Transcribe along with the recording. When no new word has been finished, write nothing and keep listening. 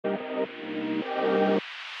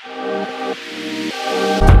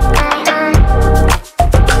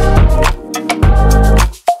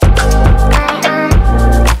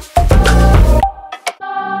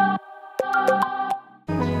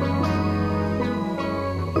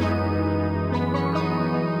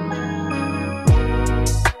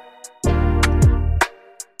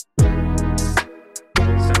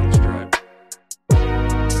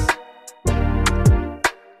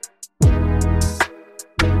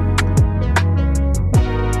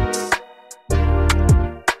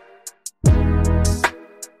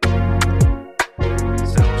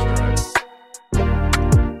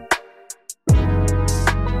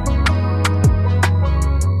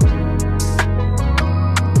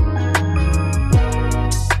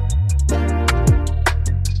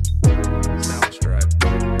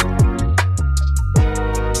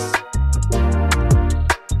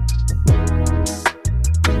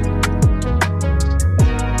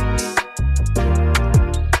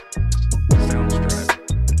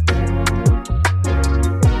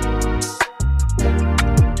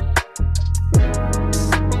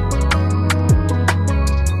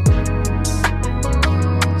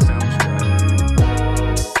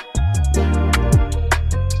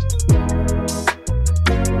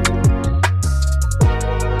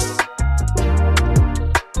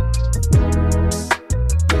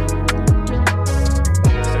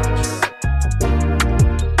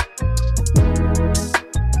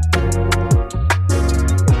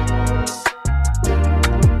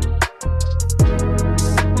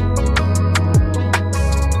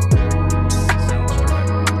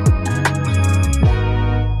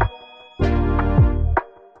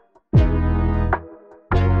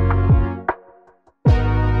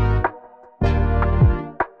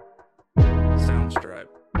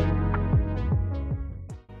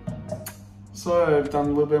So I've done a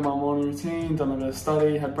little bit of my morning routine, done a bit of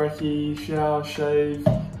study, had brekkie, shower, shave,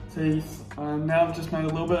 teeth, and now I've just made a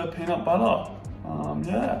little bit of peanut butter.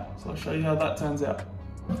 Yeah, so I'll show you how that turns out.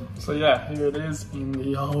 So yeah, here it is in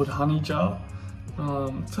the old honey jar.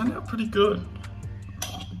 Turned out pretty good.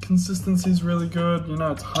 Consistency is really good, you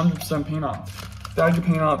know, it's 100% peanut. Bag of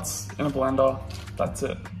peanuts in a blender, that's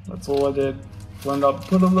it. That's all I did. Blend up,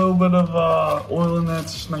 put a little bit of oil in there to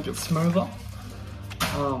just make it smoother.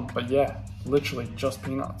 But yeah, literally just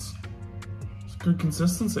peanuts. It's good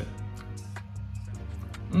consistency.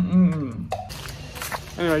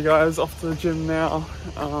 Anyway guys, off to the gym now.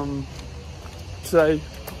 Today,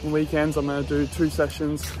 on weekends, I'm gonna do 2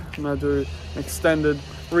 sessions. I'm gonna do an extended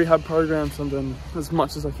rehab program, so I'm doing as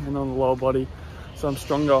much as I can on the lower body so I'm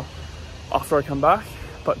stronger after I come back.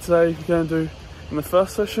 But today, we're gonna do, in the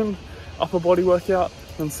first session, upper body workout,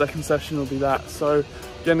 and the second session will be that. So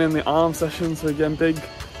getting in the arm session, so again, big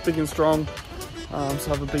and strong, so I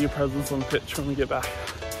have a bigger presence on the pitch when we get back.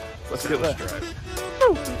 So let's get there.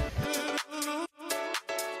 Woo.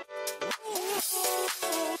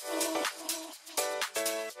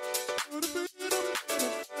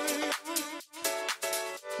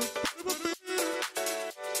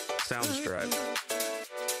 Soundstripe.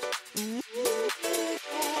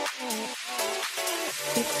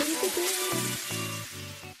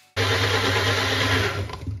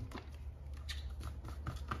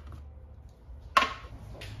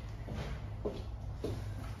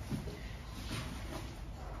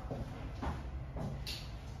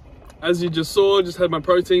 As you just saw, just had my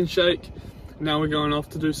protein shake. Now we're going off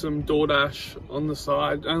to do some DoorDash on the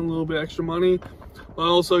side and a little bit extra money. I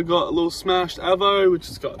also got a little smashed avo, which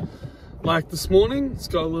has got, like this morning, it's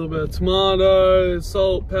got a little bit of tomato,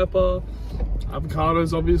 salt, pepper,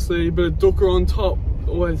 avocados obviously, a bit of dukkha on top,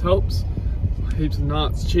 always helps. Heaps of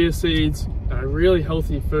nuts, chia seeds, really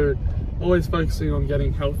healthy food. Always focusing on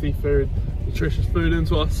getting healthy food, nutritious food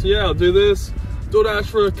into us. So yeah, I'll do this, DoorDash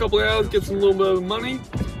for a couple of hours, get some little bit of money.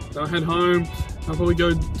 Then I'll head home. I'll probably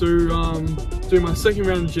go do my second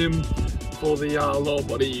round of gym for the lower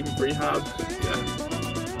body rehab.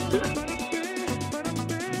 Yeah.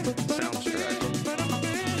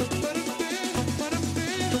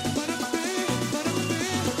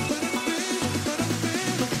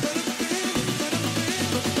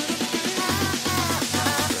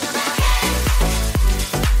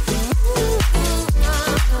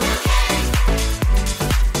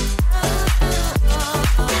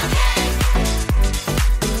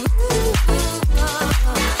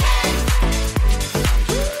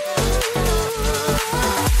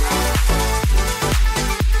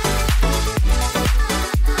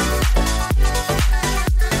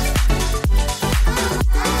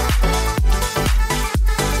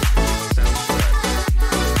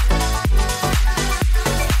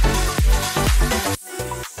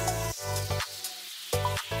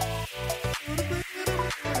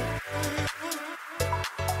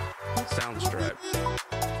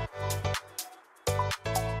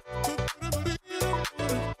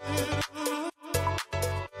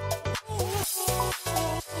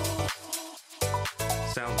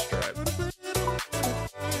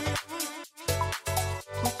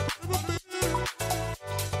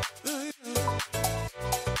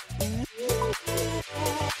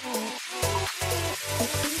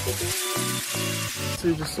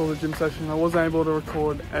 obviously you just saw the gym session. I wasn't able to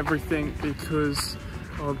record everything because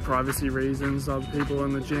of privacy reasons, other people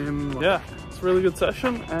in the gym. Yeah, it's a really good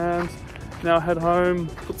session, and now I head home,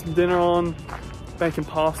 put some dinner on, making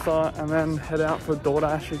pasta, and then head out for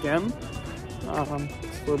DoorDash again.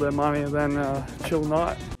 Just a little bit of money and then chill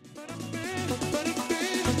night.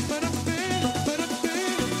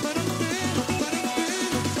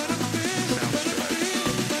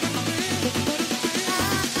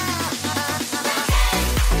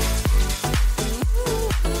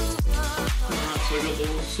 So I got the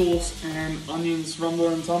little sauce and onions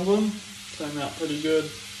rumbling and tumbling. Turned out pretty good.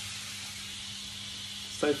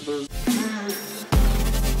 Stay for the